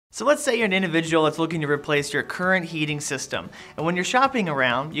So let's say you're an individual that's looking to replace your current heating system, and when you're shopping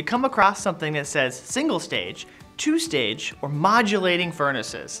around, you come across something that says single stage, two stage, or modulating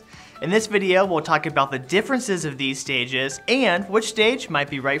furnaces. In this video, we'll talk about the differences of these stages and which stage might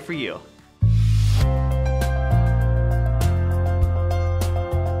be right for you.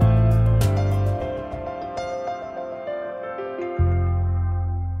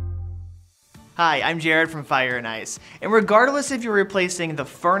 Hi, I'm Jared from Fire and Ice, and regardless if you're replacing the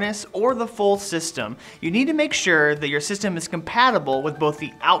furnace or the full system, you need to make sure that your system is compatible with both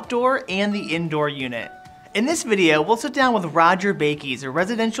the outdoor and the indoor unit. In this video, we'll sit down with Roger Bakes, a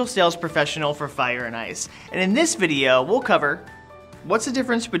residential sales professional for Fire and Ice, and in this video, we'll cover what's the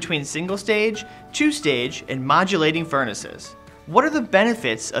difference between single stage, two stage, and modulating furnaces. What are the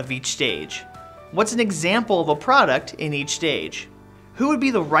benefits of each stage? What's an example of a product in each stage? Who would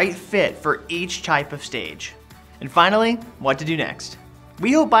be the right fit for each type of stage? And finally, what to do next.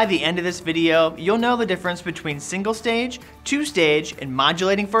 We hope by the end of this video, you'll know the difference between single stage, two stage, and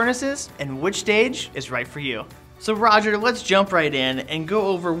modulating furnaces, and which stage is right for you. So Roger, let's jump right in and go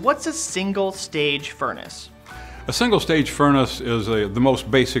over what's a single stage furnace. A single stage furnace is the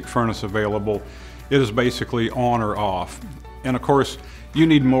most basic furnace available. It is basically on or off. And of course, you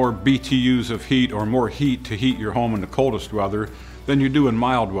need more BTUs of heat or more heat to heat your home in the coldest weather than you do in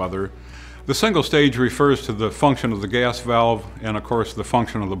mild weather. The single stage refers to the function of the gas valve and of course the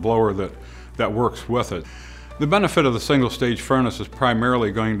function of the blower that works with it. The benefit of the single stage furnace is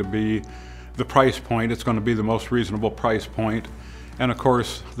primarily going to be the price point. It's going to be the most reasonable price point, and of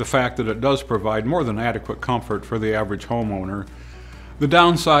course the fact that it does provide more than adequate comfort for the average homeowner. The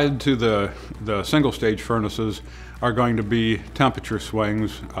downside to the single stage furnaces are going to be temperature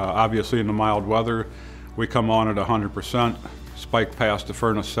swings. Obviously in the mild weather we come on at 100%, spike past the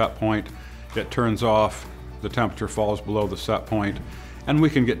furnace set point, it turns off, the temperature falls below the set point, and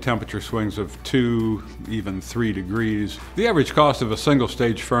we can get temperature swings of 2, even 3 degrees. The average cost of a single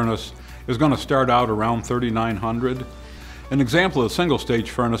stage furnace is going to start out around $3,900. An example of a single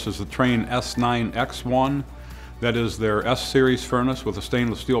stage furnace is the Trane S9X1. That is their S-Series furnace with a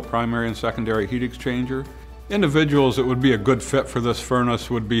stainless steel primary and secondary heat exchanger. Individuals that would be a good fit for this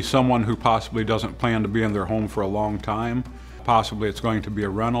furnace would be someone who possibly doesn't plan to be in their home for a long time. Possibly it's going to be a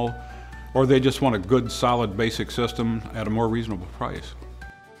rental, or they just want a good, solid, basic system at a more reasonable price.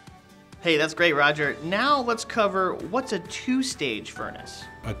 Hey, that's great, Roger. Now let's cover what's a two-stage furnace.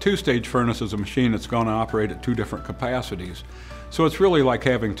 A two-stage furnace is a machine that's going to operate at two different capacities. So it's really like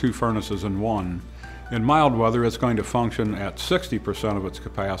having two furnaces in one. In mild weather, it's going to function at 60% of its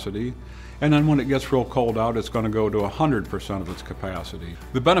capacity, and then when it gets real cold out, it's going to go to 100% of its capacity.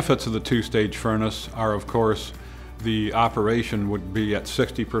 The benefits of the two-stage furnace are, of course, the operation would be at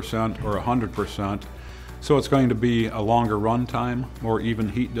 60% or 100%, so it's going to be a longer run time, more even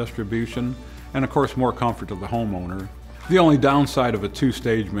heat distribution, and of course more comfort to the homeowner. The only downside of a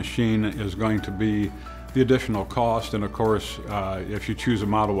two-stage machine is going to be the additional cost, and of course if you choose a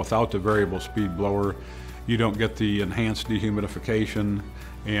model without the variable speed blower, you don't get the enhanced dehumidification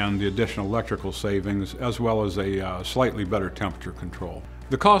and the additional electrical savings, as well as a slightly better temperature control.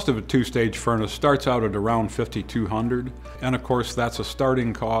 The cost of a two-stage furnace starts out at around $5,200, and of course that's a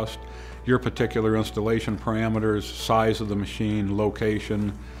starting cost. Your particular installation parameters, size of the machine,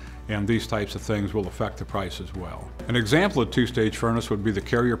 location, and these types of things will affect the price as well. An example of two-stage furnace would be the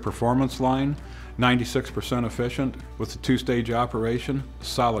Carrier Performance line, 96% efficient with the two-stage operation, a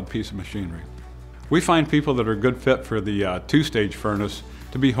solid piece of machinery. We find people that are a good fit for the two-stage furnace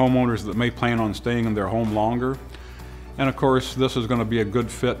to be homeowners that may plan on staying in their home longer. And of course, this is going to be a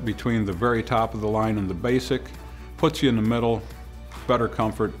good fit between the very top of the line and the basic, puts you in the middle, better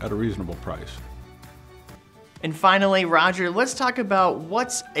comfort at a reasonable price. And finally, Roger, let's talk about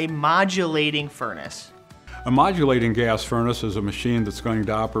what's a modulating furnace. A modulating gas furnace is a machine that's going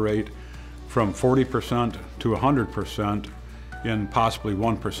to operate from 40% to 100% in possibly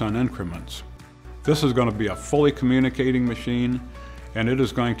 1% increments. This is going to be a fully communicating machine, and it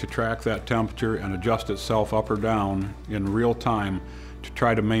is going to track that temperature and adjust itself up or down in real time to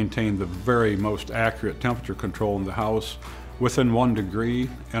try to maintain the very most accurate temperature control in the house within 1 degree,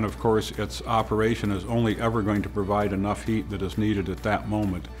 and of course its operation is only ever going to provide enough heat that is needed at that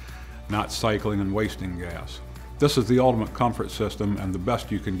moment, not cycling and wasting gas. This is the ultimate comfort system and the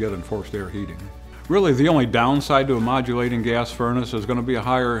best you can get in forced air heating. Really, the only downside to a modulating gas furnace is going to be a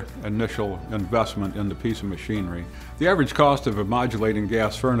higher initial investment in the piece of machinery. The average cost of a modulating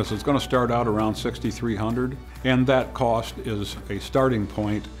gas furnace is going to start out around $6,300, and that cost is a starting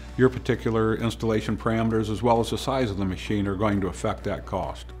point. Your particular installation parameters as well as the size of the machine are going to affect that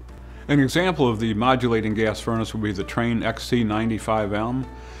cost. An example of the modulating gas furnace would be the Trane XC95M.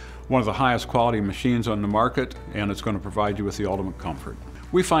 one of the highest quality machines on the market, and it's going to provide you with the ultimate comfort.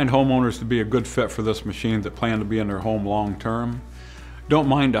 We find homeowners to be a good fit for this machine that plan to be in their home long term. Don't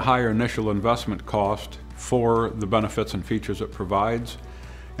mind a higher initial investment cost for the benefits and features it provides,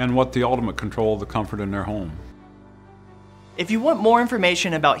 and what the ultimate control of the comfort in their home. If you want more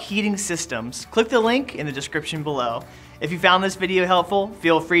information about heating systems, click the link in the description below. If you found this video helpful,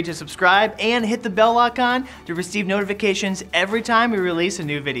 feel free to subscribe and hit the bell icon to receive notifications every time we release a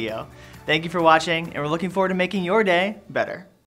new video. Thank you for watching, and we're looking forward to making your day better.